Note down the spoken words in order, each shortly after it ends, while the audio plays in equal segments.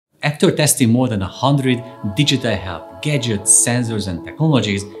After testing more than 100 digital health gadgets, sensors and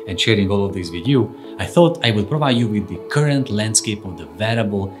technologies and sharing all of these with you, I thought I would provide you with the current landscape of the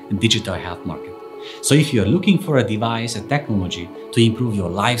wearable and digital health market. So if you are looking for a device, a technology to improve your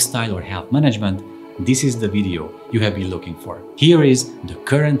lifestyle or health management, this is the video you have been looking for. Here is the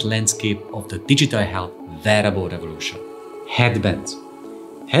current landscape of the digital health wearable revolution. Headbands.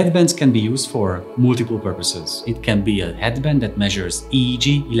 Headbands can be used for multiple purposes. It can be a headband that measures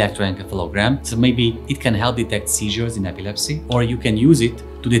EEG, electroencephalogram, so maybe it can help detect seizures in epilepsy, or you can use it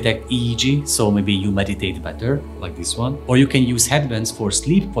to detect EEG, so maybe you meditate better, like this one. Or you can use headbands for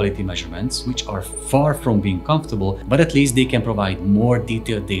sleep quality measurements, which are far from being comfortable, but at least they can provide more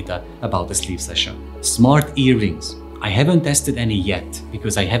detailed data about the sleep session. Smart earrings. I haven't tested any yet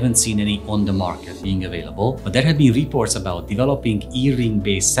because I haven't seen any on the market being available, but there have been reports about developing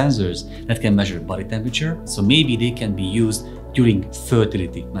earring-based sensors that can measure body temperature, so maybe they can be used during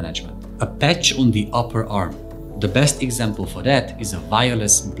fertility management. A patch on the upper arm. The best example for that is a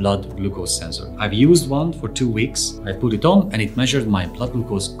wireless blood glucose sensor. I've used one for 2 weeks. I put it on and it measured my blood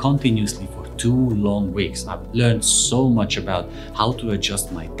glucose continuously for 2 long weeks. I've learned so much about how to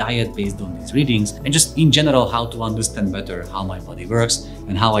adjust my diet based on these readings and just in general how to understand better how my body works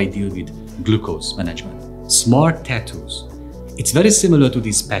and how I deal with glucose management. Smart tattoos. It's very similar to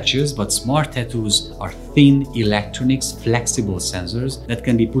these patches, but smart tattoos are thin electronics, flexible sensors that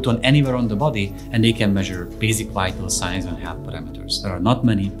can be put on anywhere on the body and they can measure basic vital signs and health parameters. There are not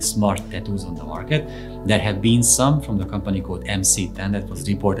many smart tattoos on the market. There have been some from the company called MC10 that was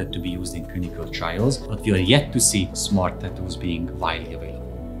reported to be used in clinical trials, but we are yet to see smart tattoos being widely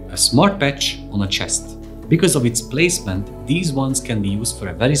available. A smart patch on a chest. Because of its placement, these ones can be used for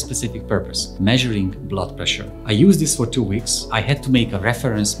a very specific purpose, measuring blood pressure. I used this for 2 weeks. I had to make a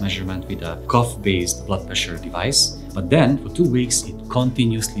reference measurement with a cuff-based blood pressure device, but then for 2 weeks, it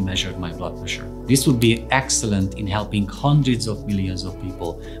continuously measured my blood pressure. This would be excellent in helping hundreds of millions of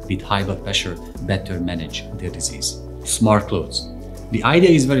people with high blood pressure better manage their disease. Smart clothes. The idea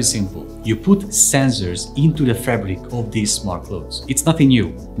is very simple. You put sensors into the fabric of these smart clothes. It's nothing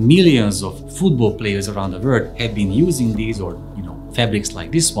new. Millions of football players around the world have been using these or fabrics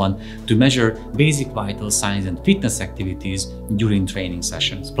like this one to measure basic vital signs and fitness activities during training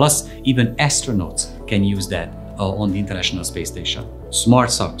sessions. Plus, even astronauts can use that on the International Space Station.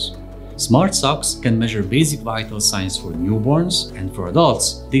 Smart socks. Smart socks can measure basic vital signs for newborns and for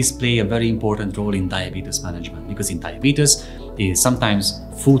adults. These play a very important role in diabetes management because in diabetes, sometimes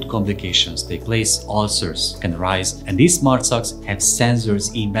food complications take place, ulcers can arise, and these smart socks have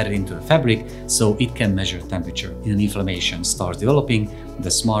sensors embedded into the fabric so it can measure temperature. If an inflammation starts developing,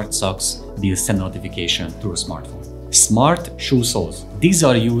 the smart socks will send notification through a smartphone. Smart shoe soles. These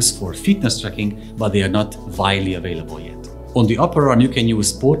are used for fitness tracking, but they are not widely available yet. On the upper arm, you can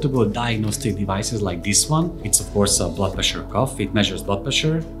use portable diagnostic devices like this one. It's of course a blood pressure cuff. It measures blood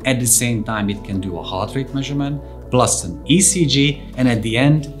pressure. At the same time, it can do a heart rate measurement, plus an ECG, and at the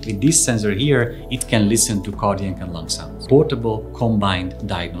end, with this sensor here, it can listen to cardiac and lung sounds. Portable combined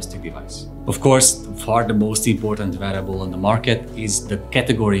diagnostic device. Of course, far the most important wearable on the market is the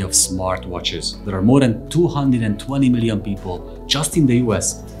category of smartwatches. There are more than 220 million people just in the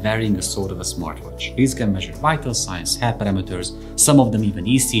US wearing a sort of a smartwatch. These can measure vital signs, health parameters, some of them even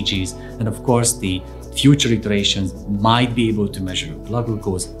ECGs, and of course the future iterations might be able to measure blood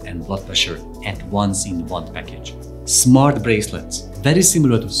glucose and blood pressure at once in one package. Smart bracelets. Very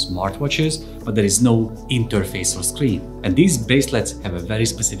similar to smartwatches, but there is no interface or screen. And these bracelets have a very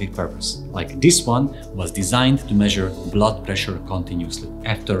specific purpose. Like this one was designed to measure blood pressure continuously.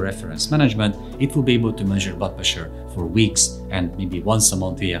 After reference management, it will be able to measure blood pressure for weeks and maybe once a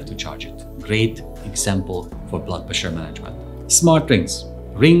month you have to charge it. Great example for blood pressure management. Smart rings.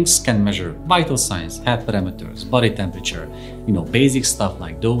 Rings can measure vital signs, health parameters, body temperature, basic stuff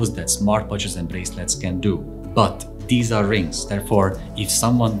like those that smartwatches and bracelets can do. But these are rings. Therefore, if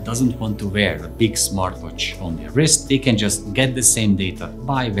someone doesn't want to wear a big smartwatch on their wrist, they can just get the same data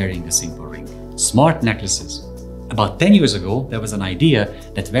by wearing a simple ring. Smart necklaces. About 10 years ago, there was an idea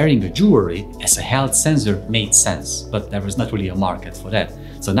that wearing a jewelry as a health sensor made sense, but there was not really a market for that.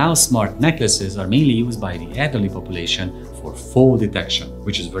 So now smart necklaces are mainly used by the elderly population for fall detection,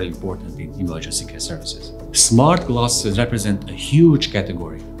 which is very important in emergency care services. Smart glasses represent a huge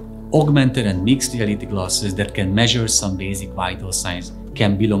category. Augmented and mixed reality glasses that can measure some basic vital signs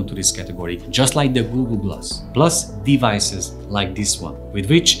can belong to this category, just like the Google Glass. Plus devices like this one, with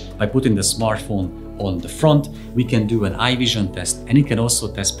which by putting the smartphone on the front, we can do an eye vision test, and it can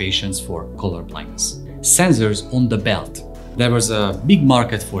also test patients for color blindness. Sensors on the belt. There was a big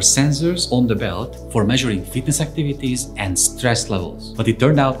market for sensors on the belt for measuring fitness activities and stress levels. But it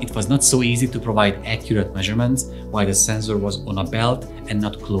turned out it was not so easy to provide accurate measurements while the sensor was on a belt and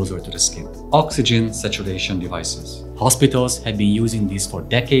not closer to the skin. Oxygen saturation devices. Hospitals have been using these for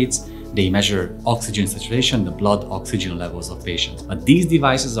decades. They measure oxygen saturation, the blood oxygen levels of patients. But these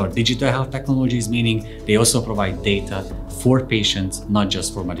devices are digital health technologies, meaning they also provide data for patients, not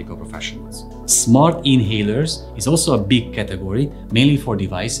just for medical professionals. Smart inhalers is also a big category, mainly for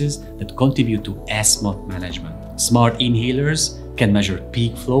devices that contribute to asthma management. Smart inhalers can measure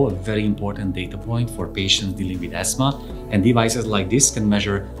peak flow, a very important data point for patients dealing with asthma. And devices like this can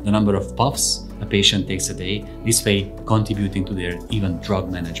measure the number of puffs a patient takes a day, this way contributing to their even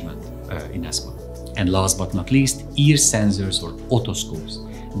drug management in asthma. And last but not least, ear sensors or otoscopes.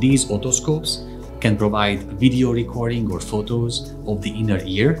 These otoscopes can provide video recording or photos of the inner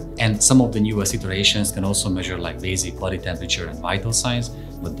ear, and some of the newest iterations can also measure like basic body temperature and vital signs.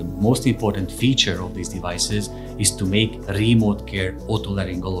 But the most important feature of these devices is to make remote care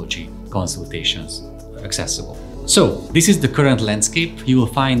otolaryngology consultations accessible. So this is the current landscape. You will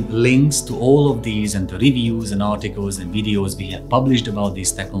find links to all of these and the reviews and articles and videos we have published about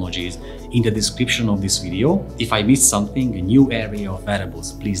these technologies in the description of this video. If I missed something, a new area of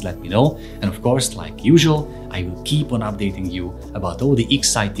wearables, please let me know. And of course, like usual, I will keep on updating you about all the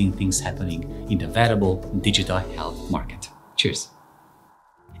exciting things happening in the wearable digital health market. Cheers!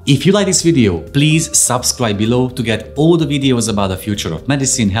 If you like this video, please subscribe below to get all the videos about the future of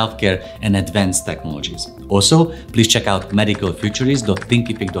medicine, healthcare, and advanced technologies. Also, please check out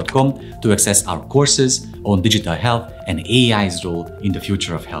medicalfuturist.thinkific.com to access our courses on digital health and AI's role in the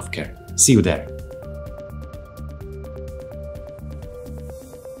future of healthcare. See you there.